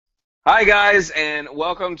Hi, guys, and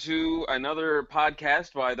welcome to another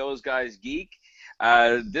podcast by Those Guys Geek.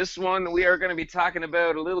 This one, we are going to be talking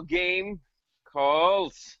about a little game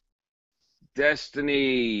called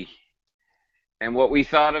Destiny and what we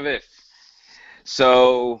thought of it.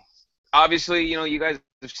 So, obviously, you guys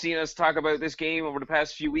have seen us talk about this game over the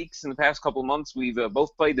past few weeks. In the past couple of months, we've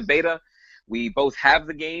both played the beta. We both have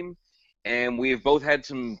the game, and we have both had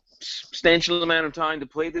some substantial amount of time to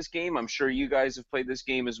play this game. I'm sure you guys have played this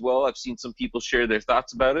game as well. I've seen some people share their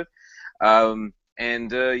thoughts about it.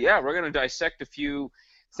 Yeah, we're going to dissect a few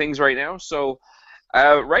things right now. So,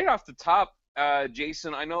 right off the top,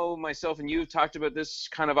 Jason, I know myself and you have talked about this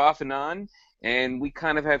kind of off and on, and we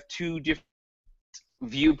kind of have two different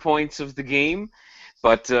viewpoints of the game.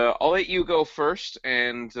 But I'll let you go first,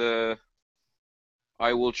 and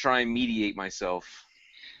I will try and mediate myself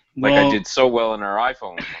like I Well, did so well in our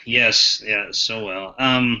iPhone one. yes, yeah, so well.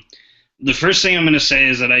 The first thing I'm going to say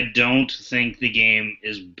is that I don't think the game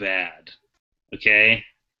is bad. Okay?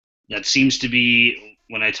 That seems to be,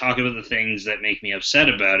 when I talk about the things that make me upset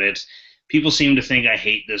about it, people seem to think I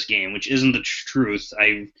hate this game, which isn't the truth.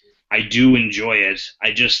 I do enjoy it.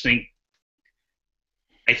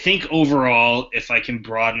 I think overall, if I can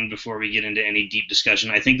broaden before we get into any deep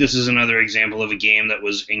discussion, I think this is another example of a game that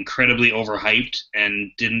was incredibly overhyped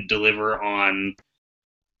and didn't deliver on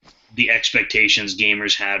the expectations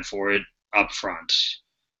gamers had for it up front.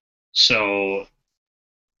 So,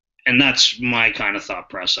 and that's my kind of thought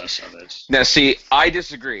process of it. Now, see, I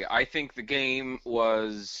disagree. I think the game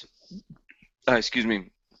was, excuse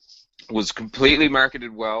me, was completely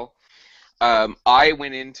marketed well. I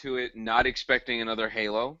went into it not expecting another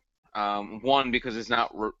Halo. One, because it's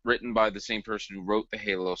not written by the same person who wrote the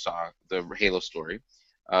Halo story.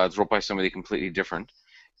 It's wrote by somebody completely different.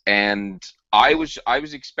 And I was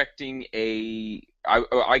expecting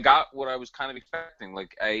I got what I was kind of expecting.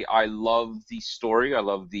 Like I love the story, I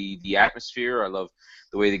love the atmosphere, I love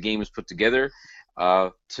the way the game is put together.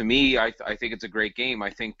 To me, I think it's a great game. I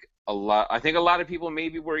think a lot of people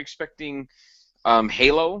maybe were expecting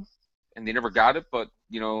Halo, and they never got it, but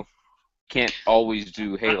can't always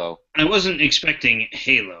do I, Halo. I wasn't expecting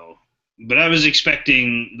Halo, but I was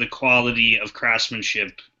expecting the quality of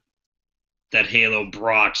craftsmanship that Halo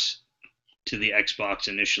brought to the Xbox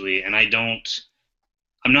initially, and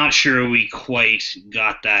I'm not sure we quite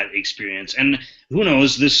got that experience. And who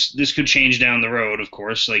knows, this could change down the road, of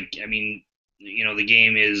course. Like, I mean, the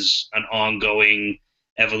game is an ongoing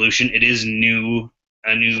evolution. It is a new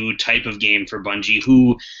type of game for Bungie,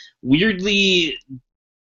 who weirdly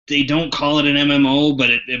they don't call it an MMO, but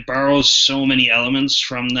it borrows so many elements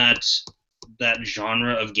from that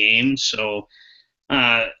genre of game. So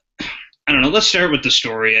uh, I don't know. Let's start with the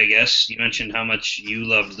story, I guess. You mentioned how much you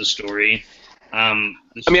loved the story. I mean,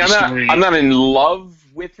 The I'm story. not in love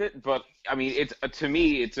with it, but I mean, it's to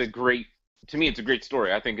me, it's a great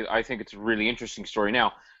story. I think it's a really interesting story.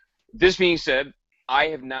 Now, this being said, I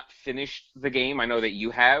have not finished the game. I know that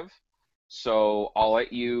you have, so I'll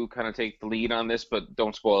let you kind of take the lead on this, but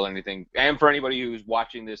don't spoil anything. And for anybody who's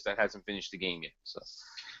watching this that hasn't finished the game yet, so.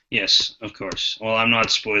 Yes, of course. Well, I'm not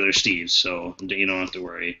spoiler Steve, so you don't have to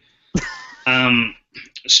worry. Um,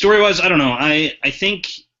 Story-wise, I don't know. I think,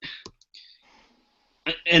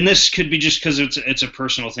 and this could be just because it's a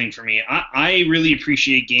personal thing for me. I really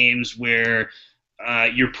appreciate games where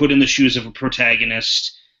you're put in the shoes of a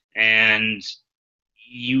protagonist and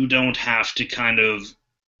you don't have to kind of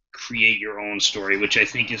create your own story, which I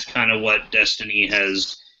think is kind of what Destiny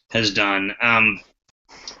has done.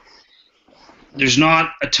 There's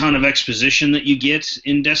not a ton of exposition that you get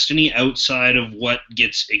in Destiny outside of what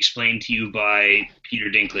gets explained to you by Peter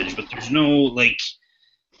Dinklage, but there's no like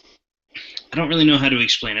I don't really know how to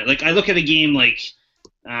explain it. Like I look at a game like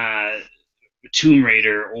uh, Tomb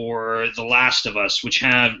Raider or The Last of Us, which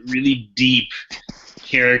have really deep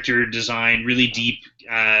character design, really deep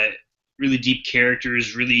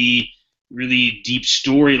characters, really deep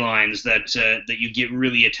storylines that you get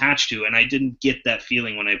really attached to. And I didn't get that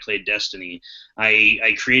feeling when I played Destiny.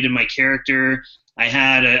 I created my character. I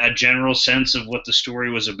had a general sense of what the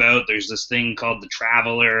story was about. There's this thing called the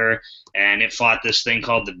Traveler, and it fought this thing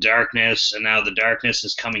called the Darkness, and now the Darkness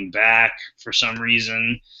is coming back for some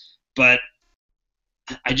reason. But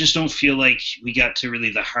I just don't feel like we got to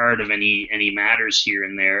really the heart of any matters here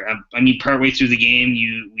and there. I mean, partway through the game,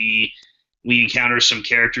 we encounter some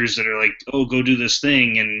characters that are like, "Oh, go do this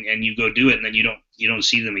thing," and you go do it, and then you don't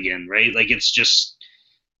see them again, right? Like it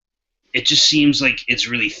just seems like it's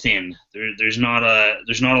really thin. There's not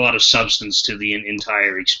a lot of substance to the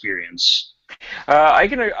entire experience. I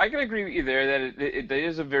can agree with you there that it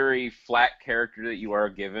is a very flat character that you are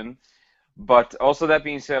given. But also that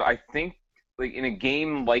being said, I think like in a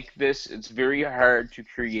game like this, it's very hard to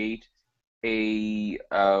create a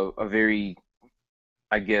very,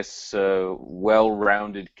 I guess,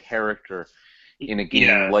 well-rounded character in a game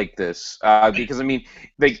Yeah, like this. Because I mean,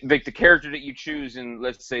 like the character that you choose in,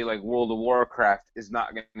 let's say, like World of Warcraft is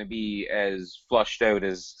not going to be as flushed out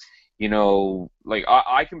as, like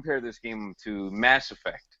I compare this game to Mass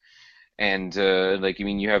Effect, and like I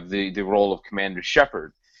mean, you have the role of Commander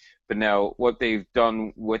Shepard. But now what they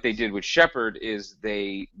did with Shepard is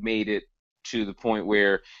they made it to the point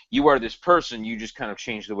where you are this person, you just kind of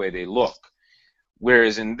change the way they look.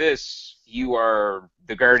 Whereas in this, you are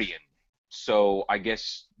the Guardian. So I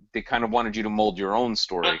guess they kind of wanted you to mold your own I,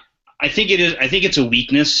 story. I think it is. I think it's a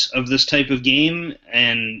weakness of this type of game,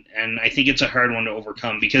 and I think it's a hard one to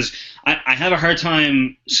overcome because I have a hard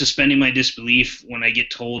time suspending my disbelief when I get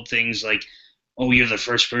told things like, "Oh, you're the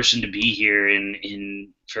first person to be here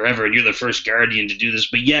in forever, and you're the first Guardian to do this,"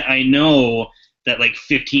 but yet I know that like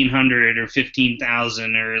 1,500 or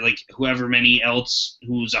 15,000 or like whoever many else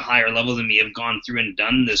who's a higher level than me have gone through and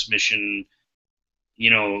done this mission,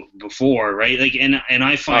 before, right? Like, and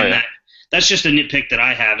I Oh find yeah. that that's just a nitpick that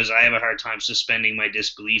I have is I have a hard time suspending my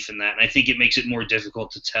disbelief in that, and I think it makes it more difficult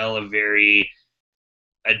to tell a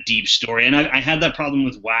deep story. And I had that problem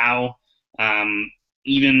with WoW,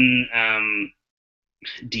 even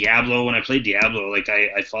Diablo. When I played Diablo, like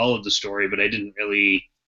I followed the story, but I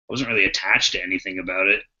wasn't really attached to anything about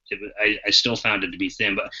it. I still found it to be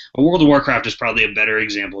thin. But World of Warcraft is probably a better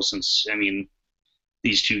example since I mean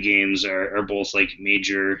these two games are both like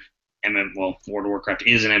major well, World of Warcraft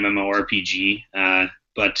is an MMORPG,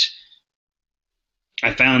 but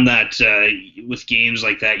I found that with games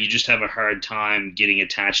like that, you just have a hard time getting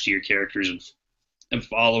attached to your characters and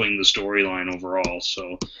following the storyline overall.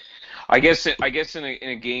 So I guess in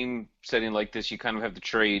a game setting like this, you kind of have to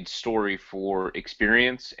trade story for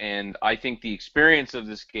experience, and I think the experience of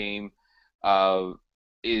this game uh,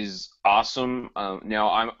 is awesome.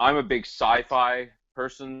 Now I'm a big sci-fi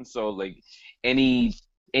person, so like any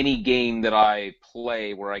any game that I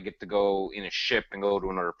play where I get to go in a ship and go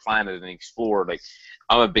to another planet and explore, like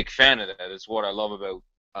I'm a big fan of that. It's what I love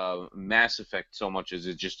about Mass Effect so much is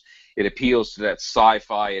it appeals to that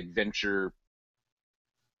sci-fi adventure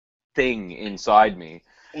thing inside me.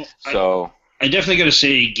 well, So, I definitely got to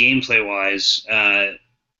say, gameplay wise,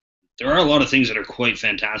 there are a lot of things that are quite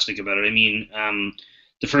fantastic about it. I mean,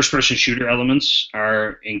 the first person shooter elements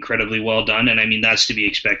are incredibly well done, and I mean, that's to be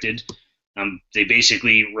expected. They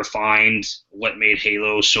basically refined what made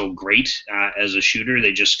Halo so great as a shooter.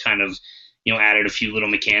 They just kind of, added a few little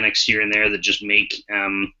mechanics here and there that just make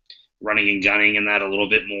running and gunning and that a little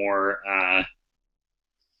bit more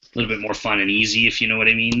fun and easy, if you know what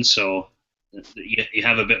I mean. So you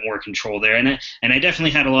have a bit more control there, and I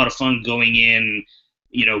definitely had a lot of fun going in,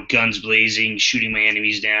 guns blazing, shooting my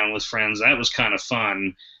enemies down with friends. That was kind of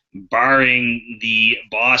fun, barring the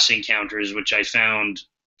boss encounters, which I found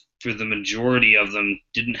for the majority of them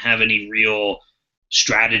didn't have any real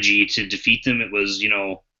strategy to defeat them. It was,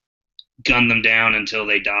 gun them down until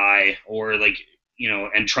they die, or like,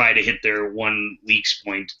 and try to hit their one weak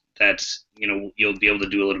point that, you'll be able to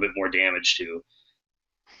do a little bit more damage to.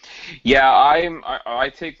 yeah, I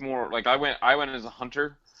take more like I went as a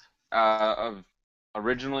hunter of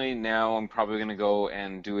originally. Now I'm probably gonna go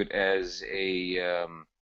and do it as a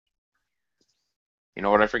you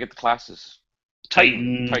know what, I forget the classes.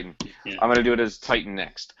 Titan, Titan, Titan. yeah, I'm gonna do it as Titan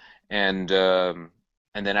next, and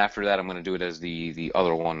and then after that I'm gonna do it as the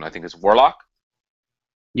other one. I think it's Warlock.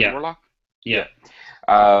 Is it yeah, Warlock? yeah,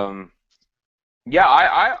 Yeah. Um, Yeah,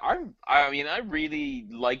 I mean, I really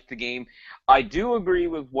like the game. I do agree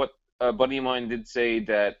with what a buddy of mine did say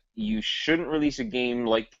that you shouldn't release a game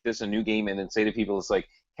like this, a new game, and then say to people, it's like,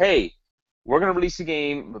 hey, we're going to release a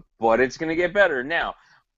game, but it's going to get better. Now,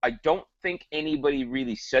 I don't think anybody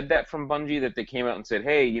really said that from Bungie, that they came out and said,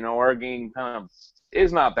 hey, our game kind of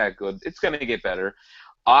is not that good. It's going to get better.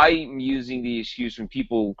 I'm using the excuse when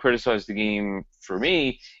people criticize the game for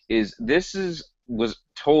me is was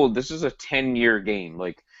told this is a 10-year game.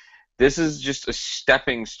 Like this is just a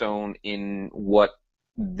stepping stone in what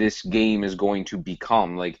this game is going to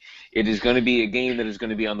become. Like it is going to be a game that is going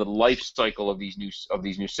to be on the life cycle of these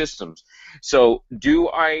new systems. So, do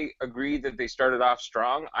I agree that they started off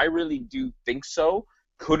strong? I really do think so.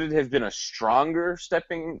 Could it have been a stronger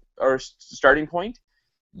stepping or starting point?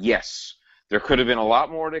 Yes. There could have been a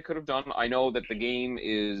lot more they could have done. I know that the game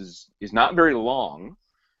is not very long.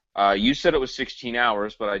 You said it was 16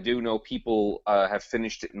 hours, but I do know people have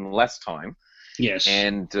finished it in less time, yes.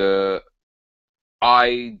 and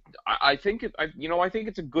I think I think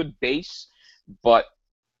it's a good base, but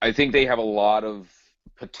I think they have a lot of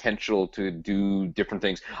potential to do different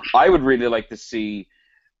things. I would really like to see,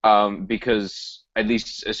 because at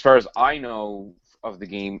least as far as I know of the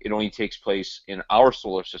game, it only takes place in our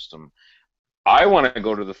solar system. I want to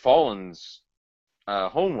go to the Fallen's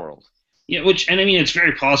homeworld. Yeah, and I mean, it's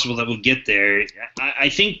very possible that we'll get there. I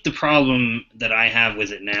think the problem that I have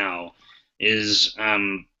with it now is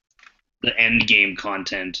the end game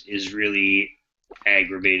content is really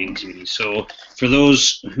aggravating to me. So, for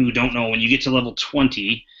those who don't know, when you get to level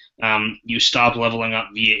 20, you stop leveling up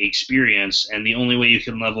via experience, and the only way you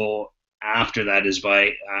can level after that is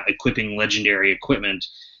by equipping legendary equipment.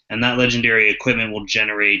 And that legendary equipment will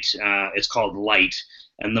generate, it's called light.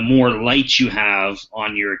 And the more light you have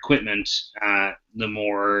on your equipment, the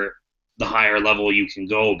higher level you can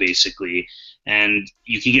go, basically. And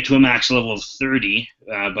you can get to a max level of 30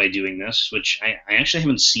 by doing this, which I actually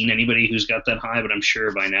haven't seen anybody who's got that high, but I'm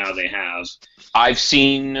sure by now they have. I've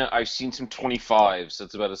seen some 25s.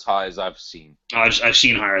 That's about as high as I've seen. I've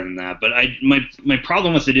seen higher than that, but my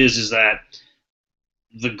problem with it is that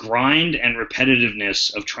the grind and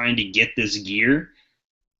repetitiveness of trying to get this gear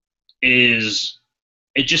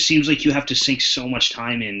it just seems like you have to sink so much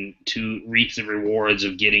time in to reap the rewards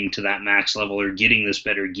of getting to that max level or getting this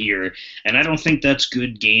better gear, and I don't think that's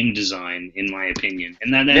good game design, in my opinion.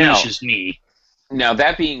 And that's just me. Now,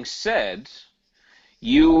 that being said,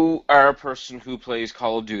 you are a person who plays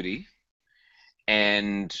Call of Duty,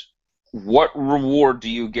 and what reward do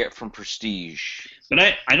you get from prestige? But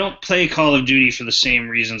I don't play Call of Duty for the same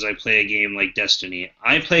reasons I play a game like Destiny.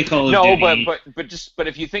 I play Call of Duty... No, but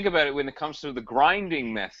if you think about it, when it comes to the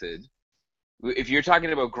grinding method, if you're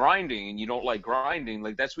talking about grinding and you don't like grinding,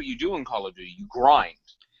 like that's what you do in Call of Duty. You grind.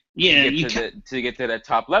 Yeah, to get to that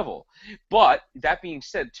top level. But that being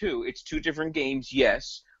said, too, it's two different games,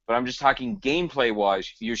 yes. But I'm just talking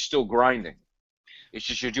gameplay-wise. You're still grinding. It's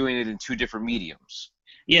just you're doing it in two different mediums.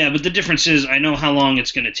 Yeah, but the difference is I know how long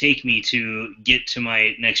it's going to take me to get to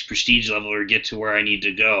my next prestige level or get to where I need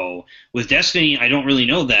to go. With Destiny, I don't really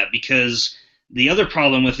know that, because the other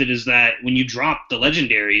problem with it is that when you drop the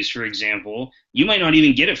legendaries, for example, you might not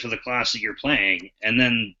even get it for the class that you're playing, and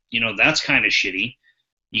then, that's kind of shitty.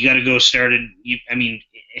 You got to go start it. I mean,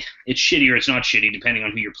 it's shitty or it's not shitty depending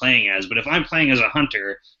on who you're playing as, but if I'm playing as a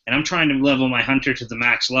hunter and I'm trying to level my hunter to the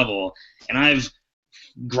max level, and I've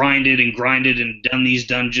grinded and done these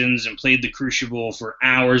dungeons and played the Crucible for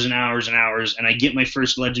hours and hours and hours, and I get my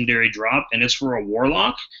first legendary drop and it's for a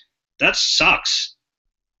warlock, that sucks.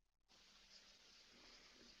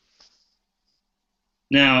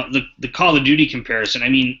 Now, the Call of Duty comparison, I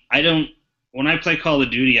mean, when I play Call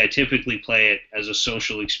of Duty, I typically play it as a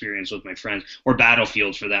social experience with my friends, or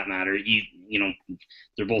Battlefield for that matter.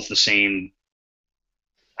 They're both the same.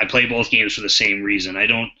 I play both games for the same reason. I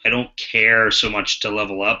don't care so much to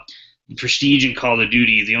level up. Prestige and Call of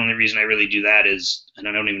Duty, the only reason I really do that is, and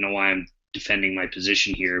I don't even know why I'm defending my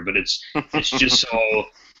position here, but it's just so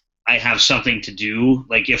I have something to do.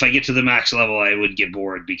 Like, if I get to the max level, I would get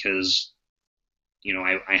bored because,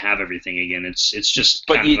 I have everything again. It's just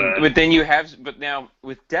but now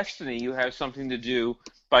with Destiny, you have something to do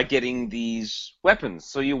by getting these weapons,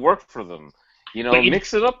 so you work for them.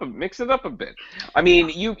 Mix it up a bit. I mean,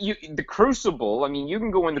 the Crucible. I mean, you can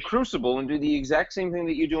go in the Crucible and do the exact same thing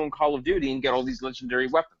that you do in Call of Duty and get all these legendary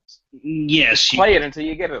weapons. Yes. Play it until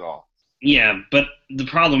you get it all. Yeah, but the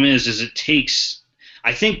problem is it takes.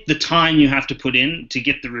 I think the time you have to put in to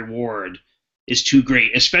get the reward is too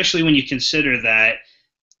great, especially when you consider that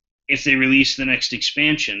if they release the next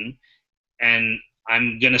expansion, and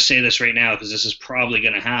I'm going to say this right now because this is probably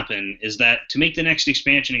going to happen, is that to make the next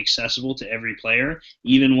expansion accessible to every player,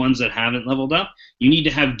 even ones that haven't leveled up, you need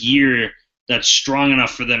to have gear that's strong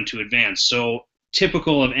enough for them to advance. So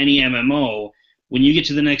typical of any MMO, when you get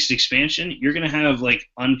to the next expansion, you're going to have like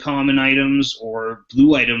uncommon items or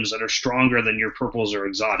blue items that are stronger than your purples or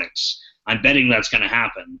exotics. I'm betting that's going to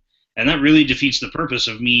happen. And that really defeats the purpose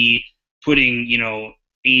of me putting,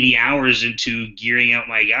 80 hours into gearing out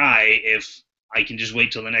my guy if I can just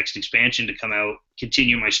wait till the next expansion to come out,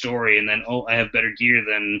 continue my story, and then, I have better gear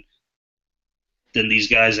than these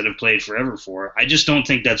guys that have played forever for. I just don't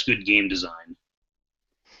think that's good game design.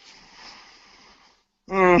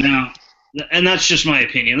 Now, and that's just my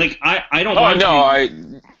opinion. Like, I don't want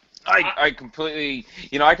to... I completely...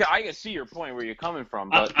 I can see your point where you're coming from,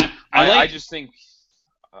 but I just think...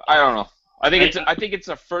 I don't know. I think it's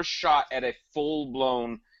a first shot at a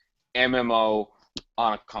full-blown MMO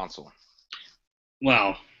on a console.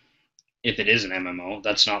 Well, if it is an MMO.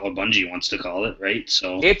 That's not what Bungie wants to call it, right?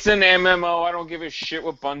 So It's an MMO. I don't give a shit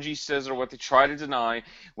what Bungie says or what they try to deny.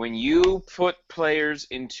 When you put players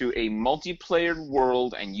into a multiplayer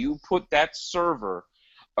world and you put that server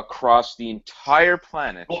across the entire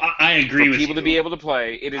planet oh, I for agree with people to you. be able to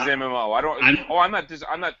play, it is I, MMO. I don't. I'm Oh, I'm not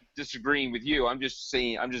disagreeing with you. I'm just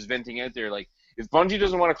saying. I'm just venting out there. Like, if Bungie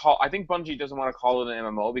doesn't want to call, I think Bungie doesn't want to call it an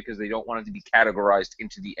MMO because they don't want it to be categorized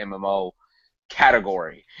into the MMO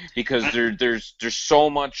category because I, there's so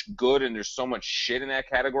much good and there's so much shit in that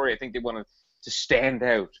category. I think they want to stand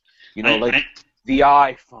out, like I, the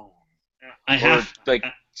iPhone I or have like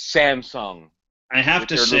Samsung I have with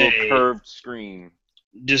to their little say, curved screen.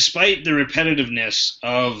 despite the repetitiveness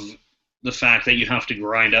of the fact that you have to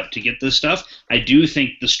grind up to get this stuff, I do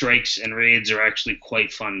think the strikes and raids are actually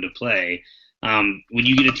quite fun to play. When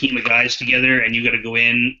you get a team of guys together and you got to go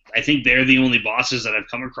in, I think they're the only bosses that I've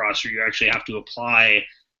come across where you actually have to apply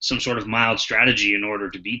some sort of mild strategy in order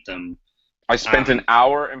to beat them. I spent an Um,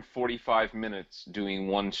 hour and 45 minutes doing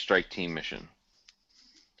one strike team mission.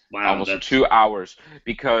 wow, Almost that's 2 hours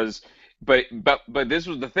because but this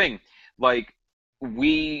was the thing, like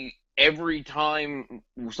we every time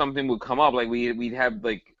something would come up, like we'd have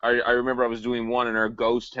like I remember I was doing one and our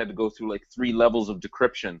ghost had to go through like 3 levels of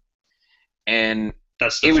decryption, and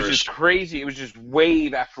that's the it was just first. crazy. It was just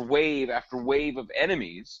wave after wave after wave of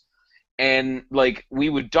enemies, and like we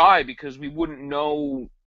would die because we wouldn't know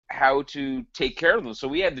how to take care of them. So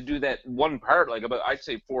we had to do that one part like about, I'd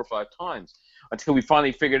say, 4 or 5 times until we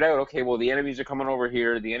finally figured out, okay, well, the enemies are coming over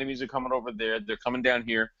here, the enemies are coming over there, they're coming down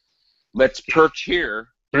here. Let's perch here.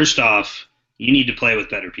 First off, you need to play with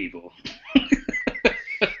better people.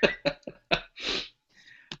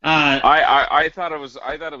 Uh, I thought it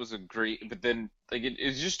was a great, but then like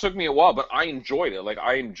it just took me a while, but I enjoyed it. Like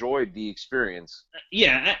I enjoyed the experience.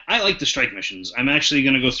 yeah, I like the strike missions. I'm actually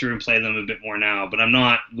going to go through and play them a bit more now, but I'm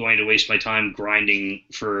not going to waste my time grinding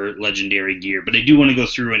for legendary gear. But I do want to go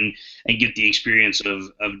through and get the experience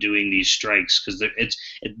of doing these strikes because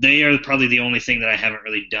they are probably the only thing that I haven't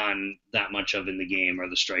really done that much of in the game are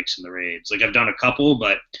the strikes and the raids. Like I've done a couple,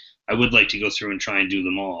 but I would like to go through and try and do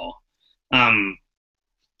them all. Um,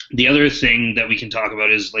 the other thing that we can talk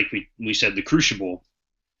about is like we said the Crucible,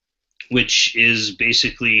 which is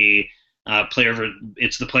basically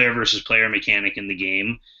it's the player versus player mechanic in the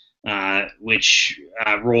game, which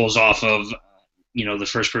rolls off of the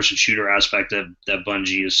first person shooter aspect that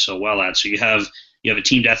Bungie is so well at. So you have a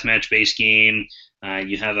team deathmatch based game,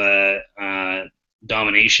 you have a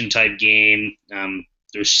domination type game.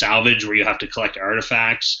 There's salvage where you have to collect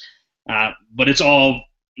artifacts, but it's all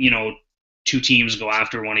two teams go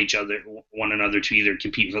after one another to either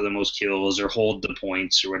compete for the most kills or hold the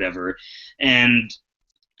points or whatever. And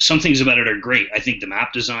some things about it are great. I think the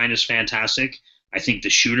map design is fantastic. I think the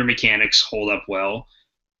shooter mechanics hold up well.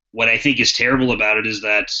 What I think is terrible about it is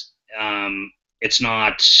that it's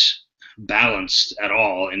not balanced at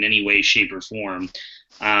all in any way, shape, or form.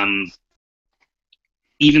 Um,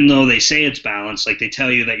 Even though they say it's balanced, like they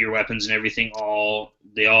tell you that your weapons and everything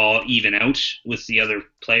they all even out with the other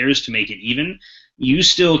players to make it even, you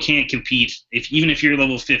still can't compete even if you're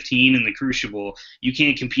level 15 in the Crucible, you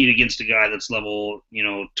can't compete against a guy that's level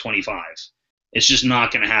 25. It's just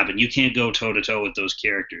not going to happen. You can't go toe to toe with those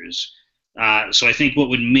characters. So I think what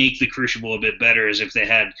would make the Crucible a bit better is if they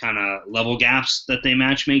had kind of level gaps that they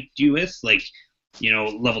matchmake you with, like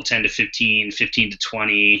level 10 to 15, 15 to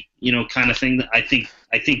 20, kind of thing. That I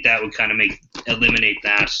think that would kind of eliminate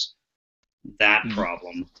that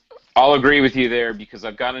problem. I'll agree with you there because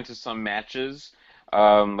I've got into some matches.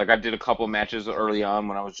 Like I did a couple of matches early on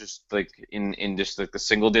when I was just like in just like the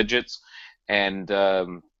single digits, and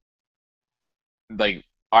like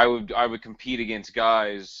I would compete against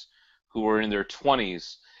guys who were in their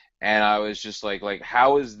 20s, and I was just like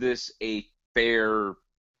how is this a fair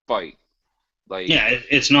fight? Like, Yeah,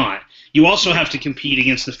 it's not. You also have to compete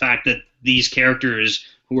against the fact that these characters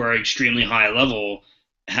who are extremely high level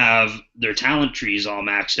have their talent trees all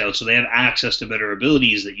maxed out, so they have access to better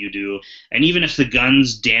abilities that you do. And even if the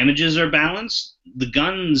gun's damages are balanced, the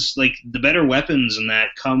guns, like the better weapons and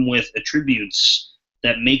that, come with attributes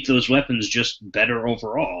that make those weapons just better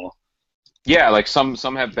overall. yeah, like some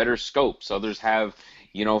have better scopes, others have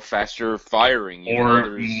faster firing. Or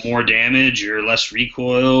There's more damage, or less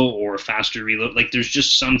recoil, or faster reload. Like there's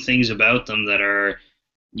just some things about them that are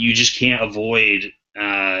you just can't avoid.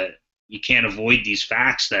 You can't avoid these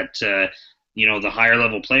facts that the higher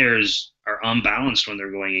level players are unbalanced when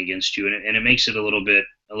they're going against you, and it makes it a little bit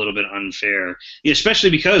unfair. Yeah, especially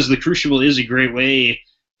because the Crucible is a great way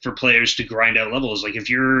for players to grind out levels. Like if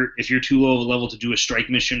you're too low of a level to do a strike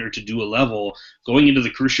mission or to do a level, going into the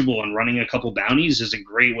Crucible and running a couple bounties is a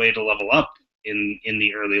great way to level up in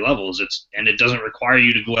the early levels. It doesn't require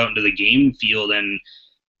you to go out into the game field and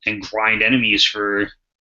grind enemies for.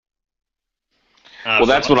 Well, For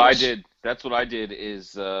that's what I levels. did. That's what I did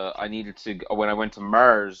is I needed to when I went to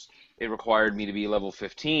Mars, it required me to be level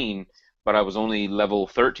 15, but I was only level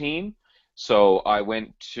 13. So I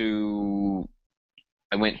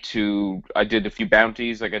did a few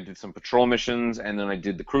bounties, like I did some patrol missions, and then I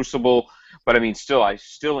did the Crucible. But I mean, I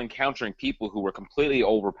still encountering people who were completely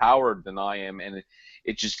overpowered than I am, and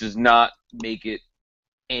it just does not make it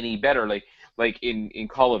any better. Like in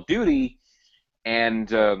Call of Duty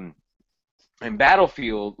and in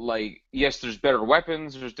Battlefield, like, yes, there's better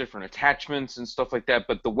weapons, there's different attachments and stuff like that,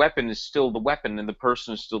 but the weapon is still the weapon, and the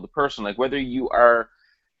person is still the person. Like whether you are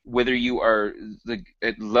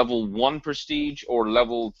at level 1 prestige or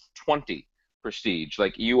level 20 prestige,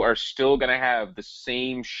 like you are still gonna have the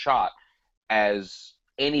same shot as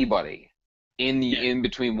anybody Yeah. in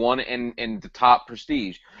between 1 and the top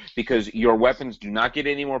prestige, because your weapons do not get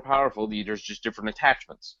any more powerful. There's just different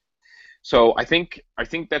attachments. So I think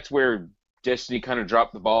that's where Destiny kind of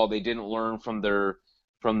dropped the ball. They didn't learn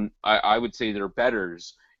from I would say their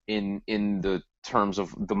betters in the terms of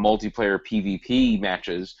the multiplayer PvP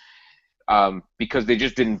matches, because they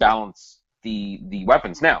just didn't balance the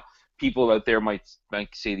weapons. Now, people out there might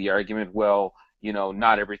say the argument, well,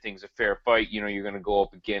 not everything's a fair fight. You're going to go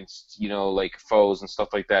up against like foes and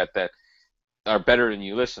stuff like that that are better than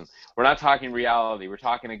you. Listen, we're not talking reality. We're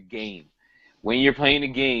talking a game. When you're playing a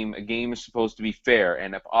game is supposed to be fair.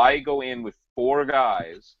 And if I go in with 4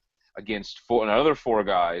 guys against another 4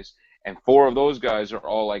 guys, and 4 of those guys are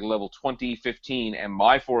all like level 20, 15, and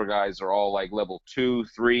my 4 guys are all like level 2,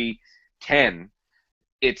 3, 10,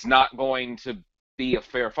 it's not going to be a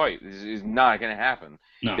fair fight. This is not going to happen.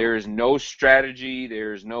 No. There is no strategy.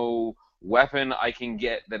 There's no weapon I can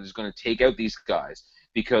get that is going to take out these guys,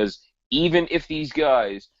 because even if these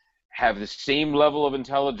guys have the same level of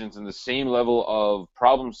intelligence and the same level of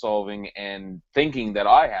problem solving and thinking that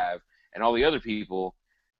I have and all the other people,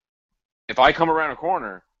 if I come around a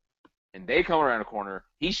corner and they come around a corner,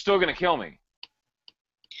 he's still going to kill me,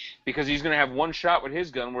 because he's going to have one shot with his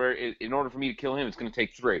gun, where in order for me to kill him, it's going to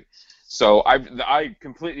take 3. So I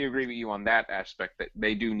completely agree with you on that aspect, that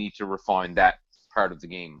they do need to refine that part of the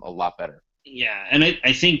game a lot better. Yeah, and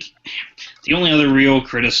I think the only other real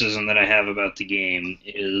criticism that I have about the game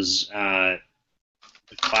is the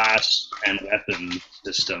class and weapon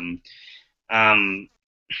system. Um,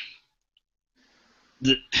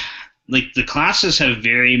 the the classes have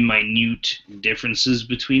very minute differences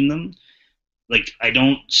between them. Like I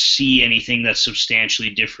don't see anything that substantially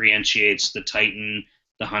differentiates the Titan,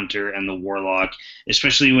 the Hunter, and the Warlock,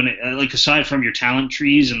 especially when like aside from your talent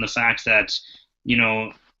trees and the fact that you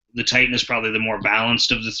know the Titan is probably the more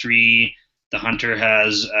balanced of the three. The Hunter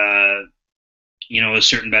has a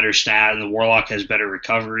certain better stat, and the Warlock has better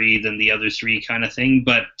recovery than the other three, kind of thing.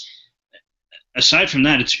 But aside from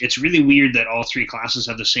that, it's really weird that all three classes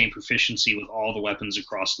have the same proficiency with all the weapons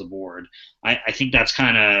across the board. I think that's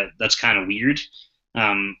kind of weird.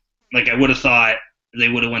 Um, like I would have thought they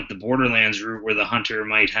would have went the Borderlands route, where the Hunter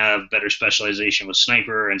might have better specialization with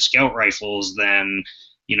sniper and scout rifles than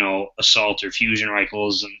assault or fusion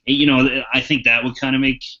rifles, and I think that would kind of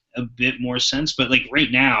make a bit more sense. But like right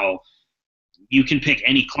now, you can pick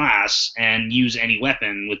any class and use any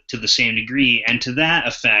weapon to the same degree, and to that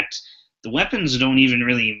effect, the weapons don't even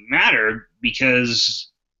really matter,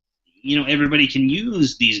 because everybody can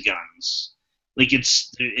use these guns. Like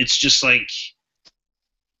it's just like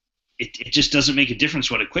it just doesn't make a difference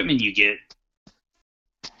what equipment you get,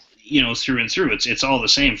 through and through. It's all the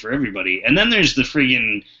same for everybody. And then there's the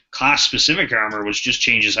friggin' class specific armor, which just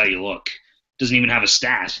changes how you look. Doesn't even have a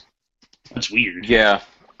stat. That's weird. Yeah.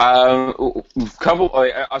 Couple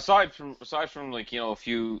aside from like a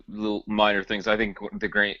few little minor things, I think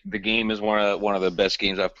the game is one of the best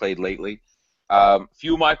games I've played lately.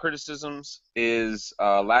 Few of my criticisms is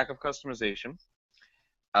lack of customization.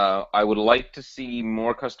 I would like to see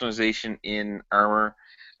more customization in armor,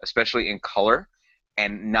 especially in color,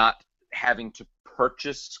 and not having to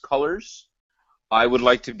purchase colors. I would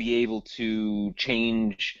like to be able to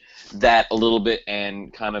change that a little bit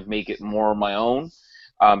and kind of make it more my own,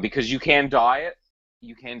 because you can dye it.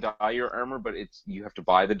 You can dye your armor, but you have to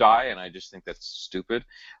buy the dye, and I just think that's stupid.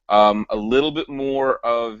 A little bit more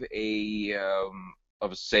of a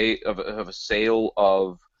sale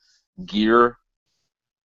of gear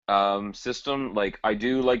system. Like, I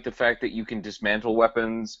do like the fact that you can dismantle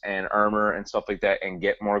weapons and armor and stuff like that and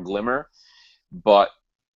get more glimmer, but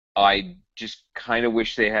I just kind of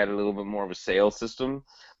wish they had a little bit more of a sales system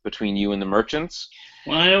between you and the merchants.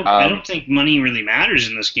 Well, I Um, don't think money really matters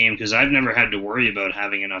in this game because I've never had to worry about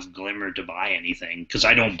having enough glimmer to buy anything because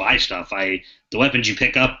I don't buy stuff. The weapons you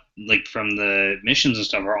pick up like from the missions and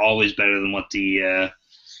stuff are always better than what the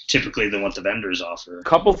typically than what the vendors offer.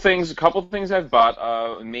 couple things I've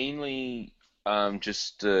bought. Mainly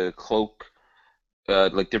just cloak,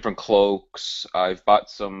 like different cloaks. I've bought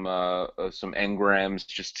some engrams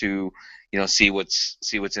just to, see what's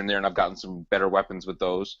in there, and I've gotten some better weapons with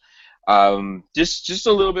those. Just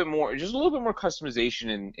a little bit more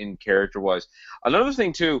customization in character wise. Another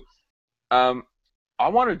thing too, um, I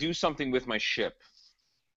want to do something with my ship.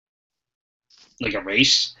 Like a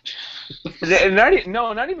race.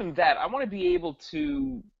 No, not even that. I want to be able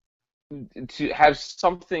to have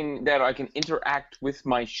something that I can interact with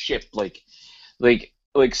my ship, like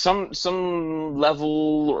some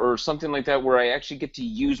level or something like that, where I actually get to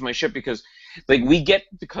use my ship, because we get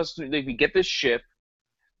this ship,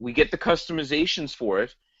 we get the customizations for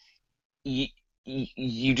it. You,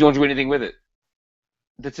 you don't do anything with it.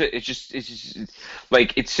 That's it. It's just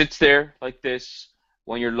like it sits there like this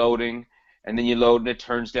when you're loading, and then you load and it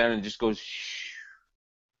turns down and it just goes.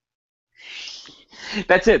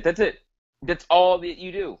 That's it. That's it. That's all that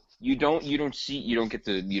you do. You don't get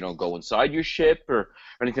to go inside your ship or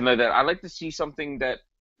anything like that. I like to see something that,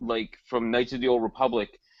 like from Knights of the Old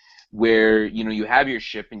Republic, where you have your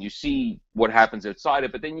ship and you see what happens outside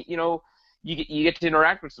it, but then you get to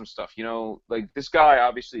interact with some stuff. Like this guy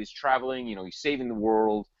obviously is traveling. He's saving the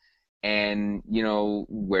world, and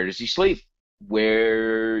where does he sleep?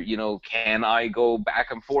 Where can I go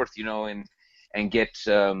back and forth? And get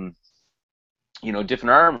different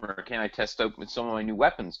armor? Can I test out with some of my new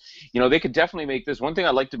weapons? They could definitely make this. One thing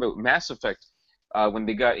I liked about Mass Effect, when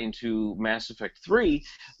they got into Mass Effect 3,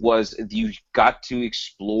 was you got to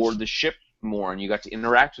explore the ship more and you got to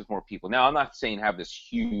interact with more people. Now, I'm not saying have this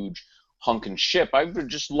huge hunking ship. I would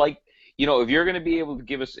just like, if you're going to be able to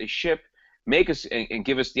give us a ship, make us and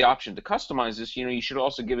give us the option to customize this, you should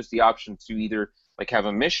also give us the option to either like have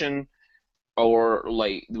a mission, or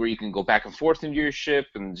like where you can go back and forth into your ship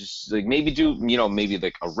and just like maybe do maybe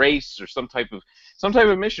like a race or some type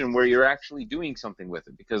of mission where you're actually doing something with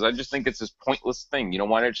it, because I just think it's this pointless thing.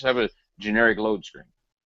 Why not just have a generic load screen?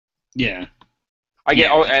 Yeah, I get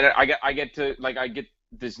yeah, oh and I get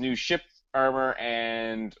this new ship armor,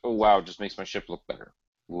 and oh wow, it just makes my ship look better.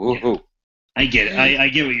 yeah. Woohoo. I get it. I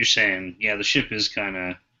get what you're saying. Yeah, the ship is kind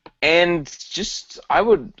of. And just I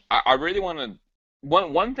really want to,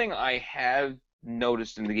 one thing I have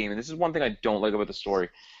noticed in the game, and this is one thing I don't like about the story,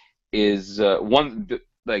 is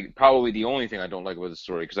like probably the only thing I don't like about the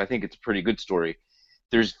story, because I think it's a pretty good story.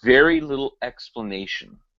 There's very little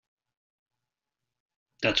explanation.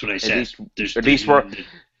 That's what I At said. least There's at there's least for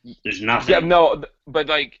there's yeah, nothing. no, but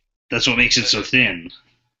That's what makes it so thin.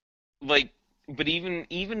 like but even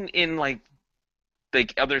in like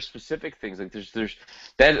other specific things, like there's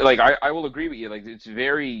that, like I will agree with you, like it's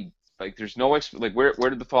very, like there's no like where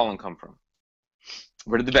did the Fallen come from?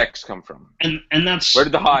 Where did the Vex come from? And Where that's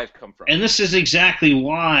did the Hive come from? and this is exactly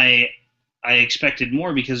why I expected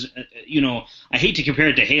more because I hate to compare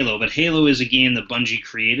it to Halo, but Halo is a game that Bungie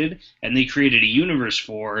created and they created a universe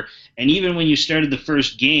for, and even when you started the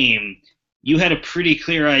first game, you had a pretty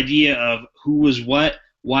clear idea of who was what,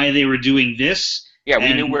 why they were doing this, Yeah,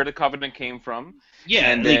 we knew and where the Covenant came from,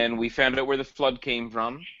 yeah, and like then we found out where the Flood came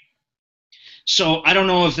from. so I don't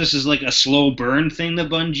know if this is like a slow burn thing that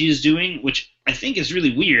Bungie is doing, which I think is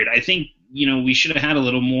really weird. I think we should have had a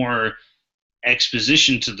little more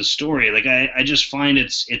exposition to the story. Like I just find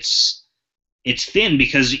it's thin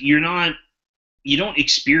because you don't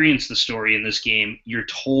experience the story in this game. You're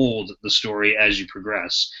told the story as you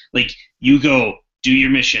progress. Like you go, do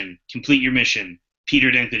your mission, complete your mission.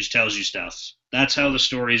 Peter Dinklage tells you stuff. That's how the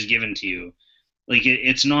story is given to you. Like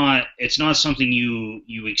it's not something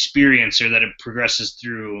you experience or that it progresses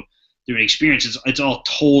through an experience. It's all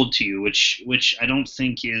told to you, which I don't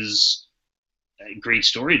think is a great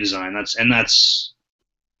story design. That's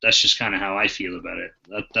just kind of how I feel about it.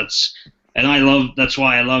 And that's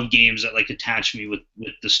why I love games that like attach me with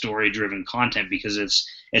the story driven content because it's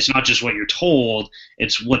not just what you're told,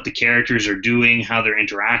 it's what the characters are doing, how they're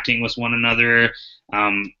interacting with one another,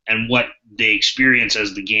 and what they experience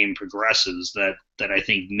as the game progresses. That I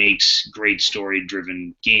think makes great story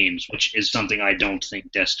driven games, which is something I don't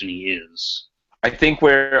think Destiny is. I think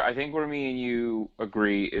where me and you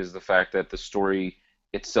agree is the fact that the story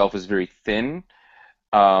itself is very thin.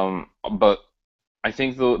 But I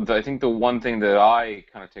think the one thing that I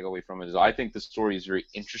kind of take away from it is I think the story is very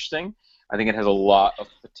interesting. I think it has a lot of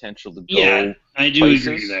potential to Yeah, go I do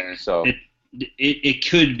agree places. there. So It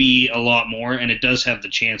could be a lot more, and it does have the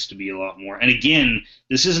chance to be a lot more. And again,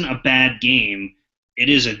 this isn't a bad game. It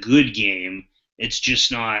is a good game. It's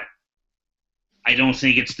just not. I don't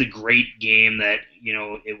think it's the great game that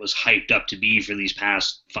it was hyped up to be for these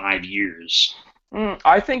past 5 years.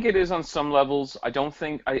 I think it is on some levels. I don't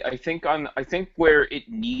think I think where it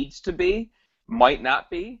needs to be might not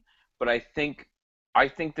be, but I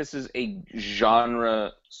think this is a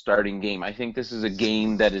genre starting game. I think this is a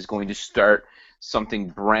game that is going to start something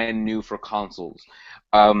brand new for consoles.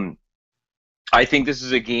 Um, I think this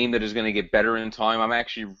is a game that is going to get better in time. I'm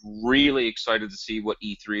actually really excited to see what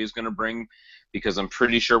E3 is going to bring because I'm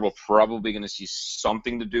pretty sure we're probably going to see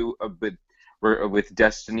something to do a bit with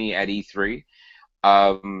Destiny at E3.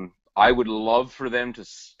 I would love for them to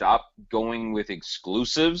stop going with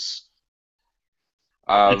exclusives.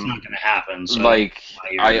 It's not Um, going to happen. So I don't know like why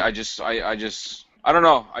you're. I don't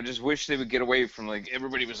know. I just wish they would get away from like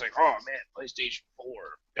everybody was like, oh man, PlayStation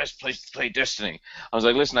 4, best place to play Destiny. I was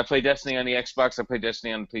like, listen, I play Destiny on the Xbox, I play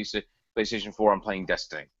Destiny on the PlayStation 4. I'm playing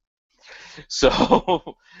Destiny.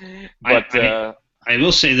 So, I, but I I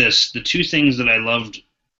will say this: the two things that I loved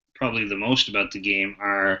probably the most about the game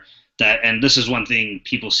are that, and this is one thing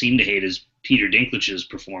people seem to hate, is Peter Dinklage's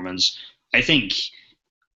performance. I think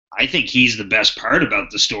I think he's the best part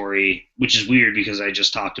about the story, which is weird because I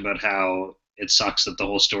just talked about how it sucks that the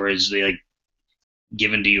whole story is like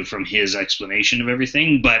given to you from his explanation of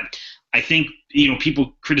everything. But I think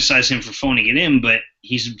people criticize him for phoning it in, but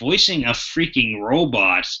he's voicing a freaking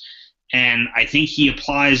robot, and I think he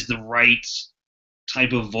applies the right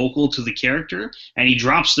type of vocal to the character, and he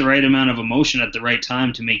drops the right amount of emotion at the right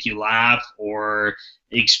time to make you laugh or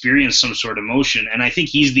experience some sort of emotion. And I think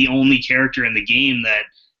he's the only character in the game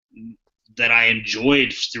that I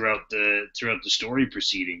enjoyed throughout the story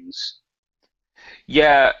proceedings.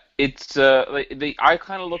 yeah, it's like I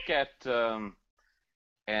kind of look at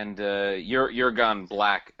and you're gone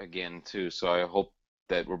black again too. So I hope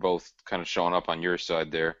that we're both kind of showing up on your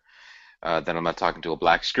side there. That I'm not talking to a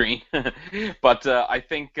black screen. But I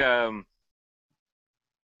think I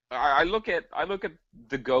look at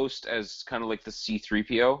the Ghost as kind of like the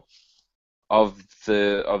C-3PO of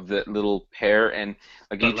the little pair, and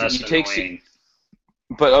like But you less take annoying.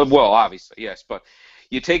 but well, obviously yes, but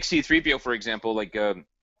you take C-3PO for example, like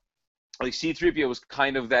C-3PO was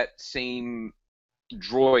kind of that same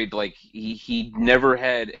droid. Like he never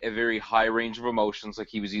had a very high range of emotions. Like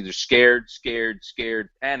he was either scared,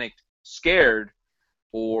 panicked, scared,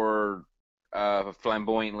 or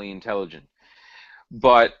flamboyantly intelligent.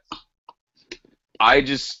 But I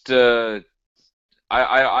just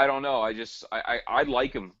I don't know. I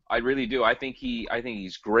like him. I really do. I think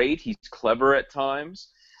he's great. He's clever at times.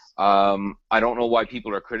 I don't know why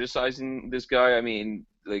people are criticizing this guy. I mean,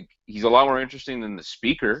 like he's a lot more interesting than the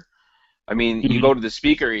speaker. I mean, you Mhm. go to the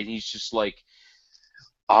speaker and he's just like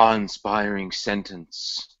awe-inspiring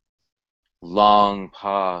sentence, long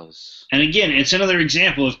pause. And again, it's another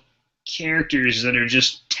example of characters that are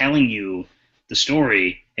just telling you the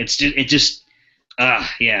story.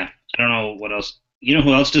 Yeah. I don't know what else. You know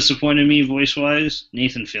who else disappointed me voice wise?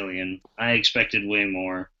 Nathan Fillion. I expected way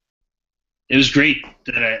more. It was great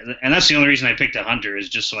and that's the only reason I picked a hunter is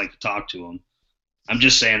just so I could talk to him. I'm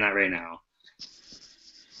just saying that right now.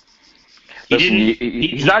 He Listen, didn't.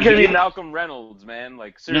 he's not going to He be Malcolm Reynolds, man.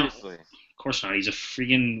 Like no, of seriously. course not. He's a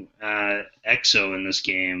freaking exo in this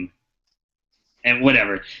game. And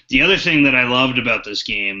whatever. The other thing that I loved about this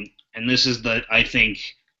game, and this is I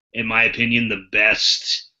think, in my opinion, the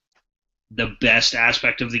best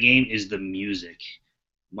aspect of the game is the music.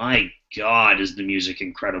 My God, is the music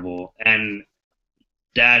incredible, and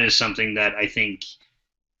that is something that I think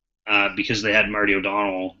because they had Marty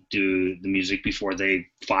O'Donnell do the music before they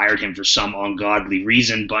fired him for some ungodly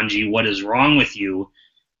reason. Bungie, what is wrong with you?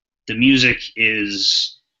 The music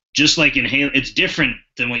is just like in Halo. It's different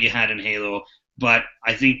than what you had in Halo, but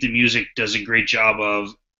I think the music does a great job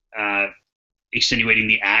of uh, extenuating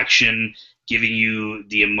the action, giving you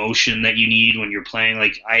the emotion that you need when you're playing.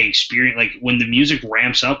 Like I experience, like when the music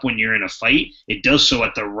ramps up when you're in a fight, it does so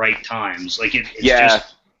at the right times. Like it's Yeah,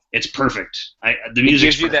 just it's perfect. The it music's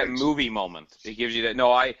gives you that perfect. movie moment. It gives you that.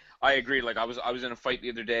 No, I agree. Like I was in a fight the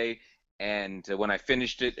other day, and when I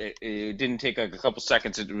finished it, it didn't take like a couple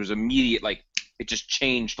seconds. It was immediate. Like it just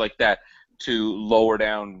changed like that to lower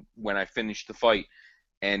down when I finished the fight,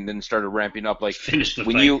 and then started ramping up. Like Finish the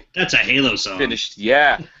when fight. you That's a Halo song. finished,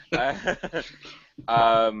 yeah.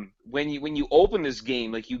 When you open this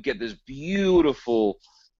game, like you get this beautiful,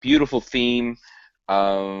 beautiful theme.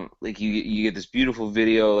 Like you get this beautiful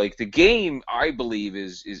video. Like the game, I believe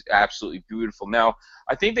is absolutely beautiful. Now,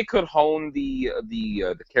 I think they could hone the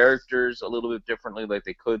characters a little bit differently. Like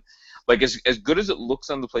they could, like as good as it looks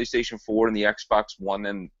on the PlayStation 4 and the Xbox One,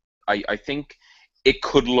 and I think it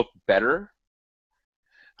could look better.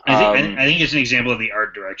 I think it's an example of the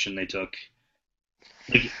art direction they took.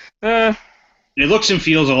 Like Eh, it looks and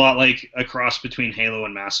feels a lot like a cross between Halo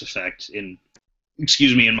and Mass Effect in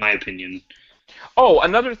my opinion. Oh,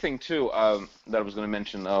 another thing too that I was going to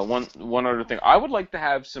mention. One other thing, I would like to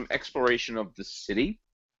have some exploration of the city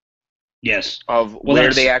Yes. of Well,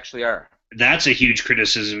 where they actually are. that's a huge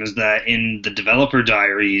criticism is that in the developer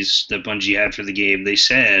diaries that Bungie had for the game, they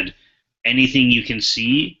said anything you can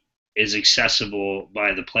see is accessible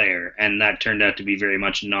by the player, and that turned out to be very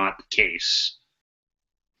much not the case.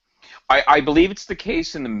 I believe it's the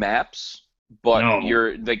case in the maps, but No.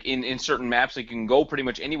 you're like in certain maps, like you can go pretty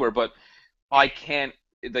much anywhere. But I can't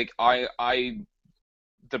like I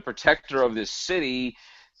the protector of this city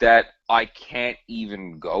that I can't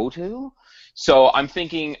even go to. So I'm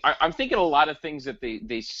thinking a lot of things that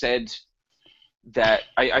they said that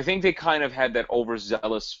I think they kind of had that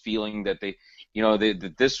overzealous feeling that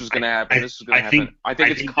that this was going to happen, I, this was going I to happen. think I think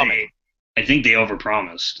I it's think coming. I think they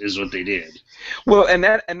overpromised is what they did. Well, and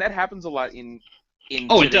that happens a lot in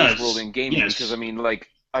Oh, it today's world does. in gaming because Yes.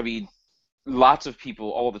 I mean lots of people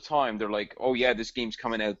all the time they're like, oh yeah, this game's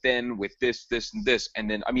coming out then with this and this, and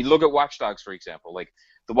then I mean look at Watch Dogs for example, like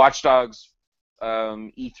the Watch Dogs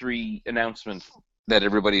E3 announcement that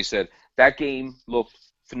everybody said that game looked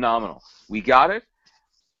phenomenal. We got it.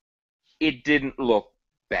 It didn't look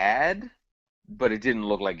bad, but it didn't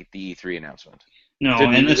look like the E3 announcement. No,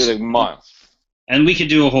 Didn't like miles. and we could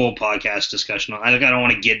do a whole podcast discussion on. I don't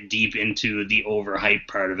want to get deep into the overhyped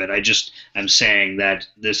part of it. I'm saying that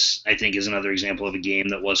this I think is another example of a game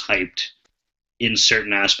that was hyped in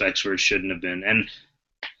certain aspects where it shouldn't have been. And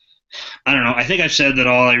I don't know. I think I've said that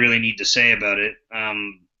all I really need to say about it.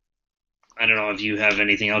 I don't know if you have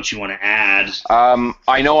anything else you want to add.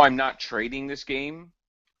 I know I'm not trading this game.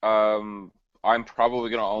 I'm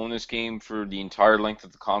probably going to own this game for the entire length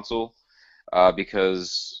of the console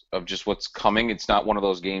because of just what's coming. It's not one of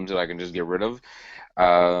those games that I can just get rid of.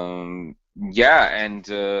 Yeah, and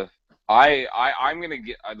I'm gonna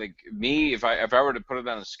get like me if I were to put it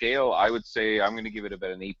on a scale, I would say I'm gonna give it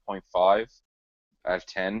about an 8.5 out of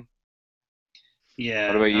 10. What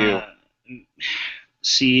Yeah. about you?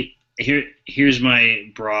 See, here's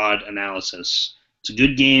my broad analysis. It's a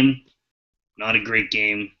good game, not a great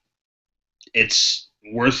game. It's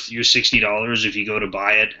worth your $60 if you go to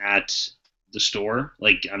buy it at the store.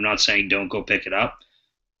 Like, I'm not saying don't go pick it up,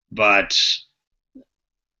 but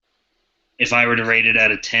if I were to rate it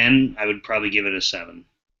out of 10, I would probably give it a 7.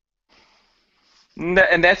 And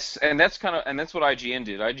that's what IGN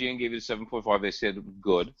did. IGN gave it a 7.5. They said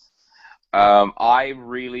good. I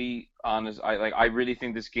really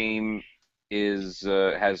think this game is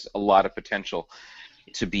has a lot of potential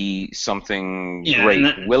to be something Yeah,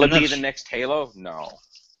 great. Will and it be the that's next Halo? No.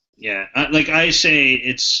 yeah. Like I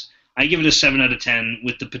say, I give it a 7 out of 10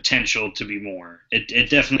 with the potential to be more. It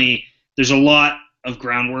definitely there's a lot of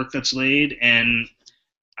groundwork that's laid, and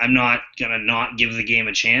I'm not gonna not give the game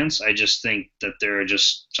a chance. I just think that there are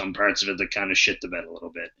just some parts of it that kind of shit the bed a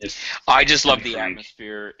little bit. I just I'm love the frank.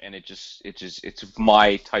 atmosphere, and it's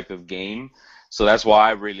my type of game, so that's why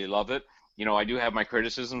I really love it. I do have my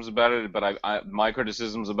criticisms about it, but my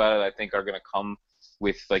criticisms about it I think are going to come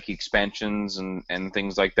with like expansions and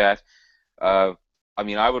things like that. Uh, I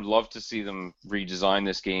mean, I would love to see them redesign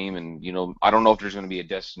this game, and I don't know if there's going to be a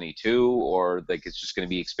Destiny 2 or like it's just going to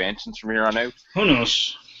be expansions from here on out. Who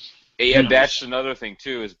knows? Who Yeah, that's knows? another thing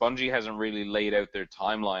too. Is Bungie hasn't really laid out their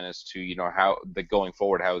timeline as to how the going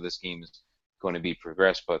forward how this game is going to be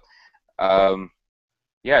progressed. But um,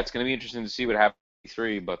 yeah, it's going to be interesting to see what happens in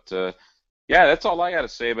E3. But yeah, that's all I got to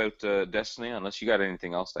say about Destiny. Unless you got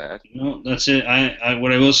anything else to add. No, that's it.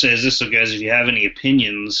 What I will say is this, so guys, if you have any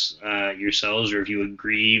opinions yourselves, or if you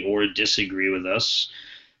agree or disagree with us,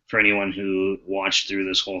 for anyone who watched through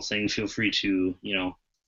this whole thing, feel free to,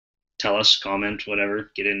 tell us, comment,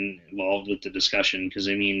 whatever, get involved with the discussion. Because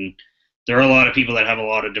I mean, there are a lot of people that have a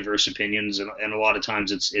lot of diverse opinions, and a lot of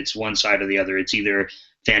times it's one side or the other. It's either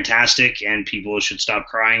fantastic and people should stop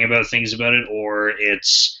crying about things about it, or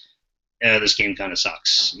it's this game kind of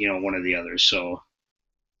sucks, one or the other. So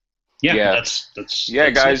yeah, Yeah, yeah, that's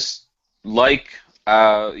it. guys, like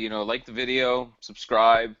the video,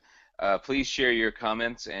 subscribe. Please share your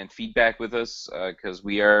comments and feedback with us because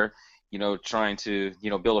we are trying to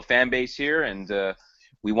build a fan base here, and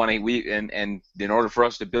we want to and in order for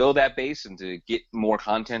us to build that base and to get more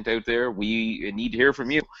content out there, we need to hear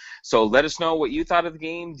from you. So let us know what you thought of the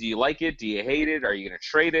game. Do you like it? Do you hate it? Are you going to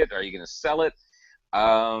trade it? Are you going to sell it?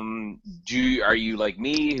 Are you like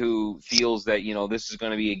me, who feels that this is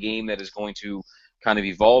going to be a game that is going to kind of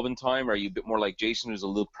evolve in time? Are you a bit more like Jason, who's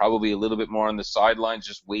probably a little bit more on the sidelines,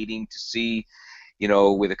 just waiting to see,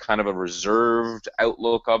 with a kind of a reserved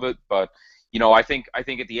outlook of it? But I think at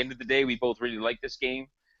the end of the day, we both really like this game.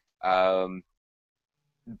 Yeah,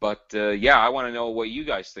 I want to know what you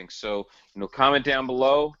guys think. So comment down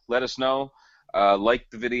below, let us know, like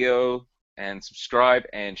the video and subscribe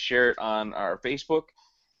and share it on our Facebook.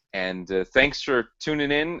 And thanks for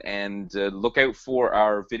tuning in, and look out for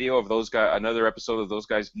our video of those guys, another episode of Those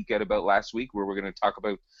Guys Geek Out About Last Week, where we're going to talk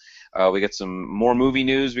about, we got some more movie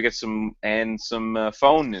news, we got some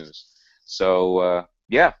phone news. So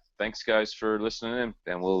yeah, thanks guys for listening in,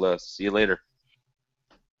 and we'll see you later.